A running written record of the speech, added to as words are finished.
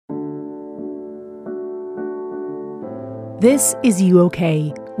This is You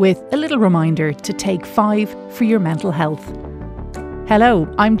OK, with a little reminder to take 5 for your mental health. Hello,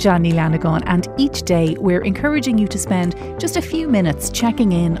 I'm Janny Lanagan, and each day we're encouraging you to spend just a few minutes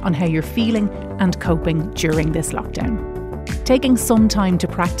checking in on how you're feeling and coping during this lockdown. Taking some time to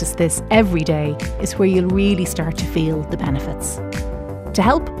practice this every day is where you'll really start to feel the benefits. To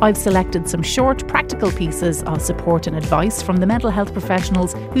help, I've selected some short, practical pieces of support and advice from the mental health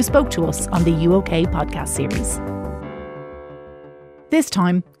professionals who spoke to us on the You OK podcast series. This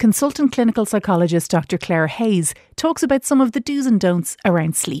time, consultant clinical psychologist Dr. Claire Hayes talks about some of the do's and don'ts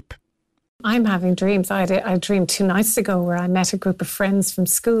around sleep. I'm having dreams. I had a dream 2 nights ago where I met a group of friends from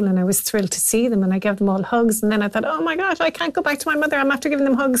school and I was thrilled to see them and I gave them all hugs, and then I thought, oh my gosh, I can't go back to my mother, I'm after giving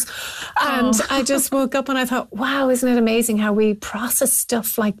them hugs. And I just woke up and I thought, wow, isn't it amazing how we process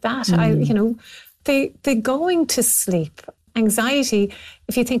stuff like that? The going to sleep, anxiety,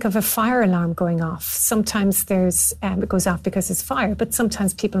 if you think of a fire alarm going off, sometimes it goes off because it's fire, but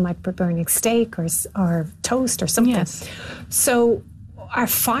sometimes people might be burning steak or toast or something. Yes. So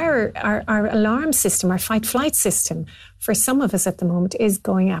our alarm system, our fight-flight system, for some of us at the moment is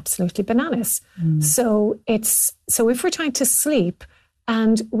going absolutely bananas. So if we're trying to sleep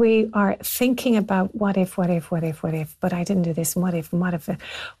and we are thinking about what if, but I didn't do this, and what if,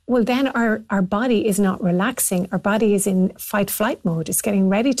 well, then our body is not relaxing. Our body is in fight-flight mode. It's getting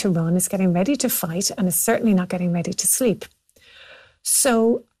ready to run, it's getting ready to fight, and it's certainly not getting ready to sleep.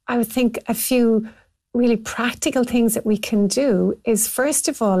 So I would think a few really practical things that we can do is, first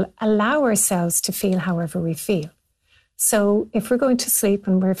of all, allow ourselves to feel however we feel. So if we're going to sleep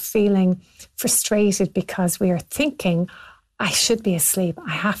and we're feeling frustrated because we are thinking, I should be asleep,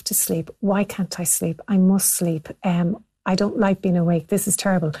 I have to sleep, why can't I sleep, I must sleep, I don't like being awake, this is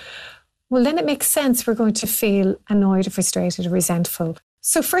terrible. Well, then it makes sense we're going to feel annoyed or frustrated or resentful.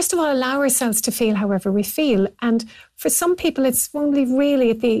 So first of all, allow ourselves to feel however we feel. And for some people, it's only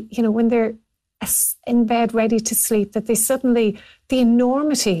really when they're in bed ready to sleep that they suddenly, the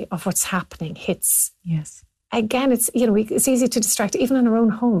enormity of what's happening hits. Yes. Again, it's easy to distract even in our own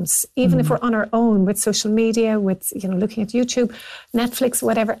homes, even if we're on our own with social media, with looking at YouTube, Netflix,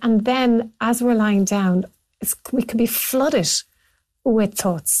 whatever. And then as we're lying down, we can be flooded with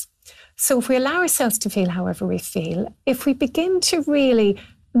thoughts. So if we allow ourselves to feel however we feel, if we begin to really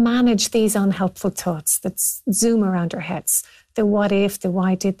manage these unhelpful thoughts that zoom around our heads, the what if, the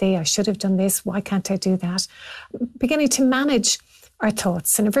why did they, I should have done this, why can't I do that, beginning to manage our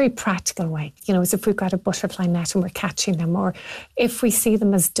thoughts in a very practical way, as if we've got a butterfly net and we're catching them, or if we see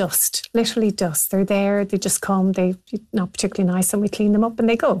them as dust, literally dust. They're there, they just come, they're not particularly nice, and we clean them up and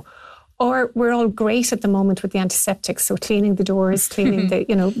they go. Or we're all great at the moment with the antiseptics, so cleaning the doors, cleaning the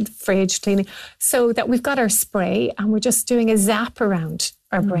fridge, cleaning, so that we've got our spray and we're just doing a zap around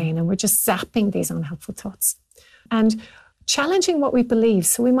our brain and we're just zapping these unhelpful thoughts. And challenging what we believe.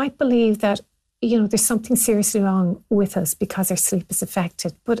 So we might believe that there's something seriously wrong with us because our sleep is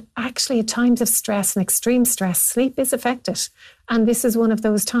affected. But actually, at times of stress and extreme stress, sleep is affected. And this is one of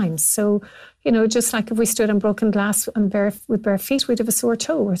those times. So, just like if we stood on broken glass with bare feet, we'd have a sore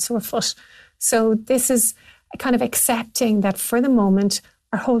toe or a sore foot. So this is a kind of accepting that for the moment,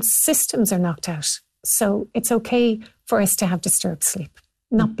 our whole systems are knocked out. So it's okay for us to have disturbed sleep,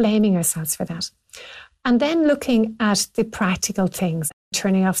 not blaming ourselves for that. And then looking at the practical things,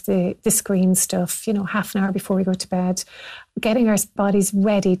 turning off the screen stuff, half an hour before we go to bed, getting our bodies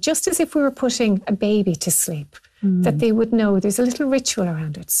ready, just as if we were putting a baby to sleep, that they would know there's a little ritual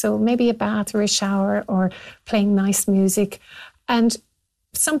around it. So maybe a bath or a shower or playing nice music. And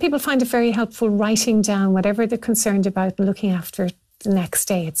some people find it very helpful writing down whatever they're concerned about and looking after it the next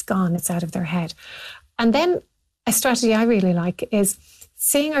day. It's gone, it's out of their head. And then a strategy I really like is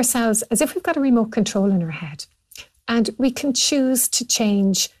seeing ourselves as if we've got a remote control in our head and we can choose to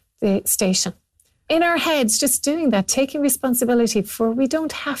change the station. In our heads, just doing that, taking responsibility for we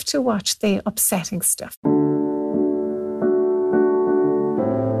don't have to watch the upsetting stuff.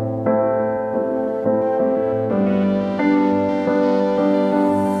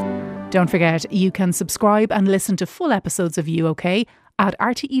 Don't forget, you can subscribe and listen to full episodes of You OK at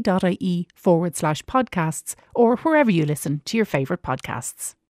rte.ie/podcasts or wherever you listen to your favourite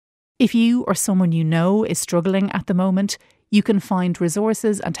podcasts. If you or someone you know is struggling at the moment, you can find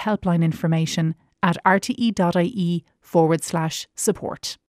resources and helpline information at rte.ie/support.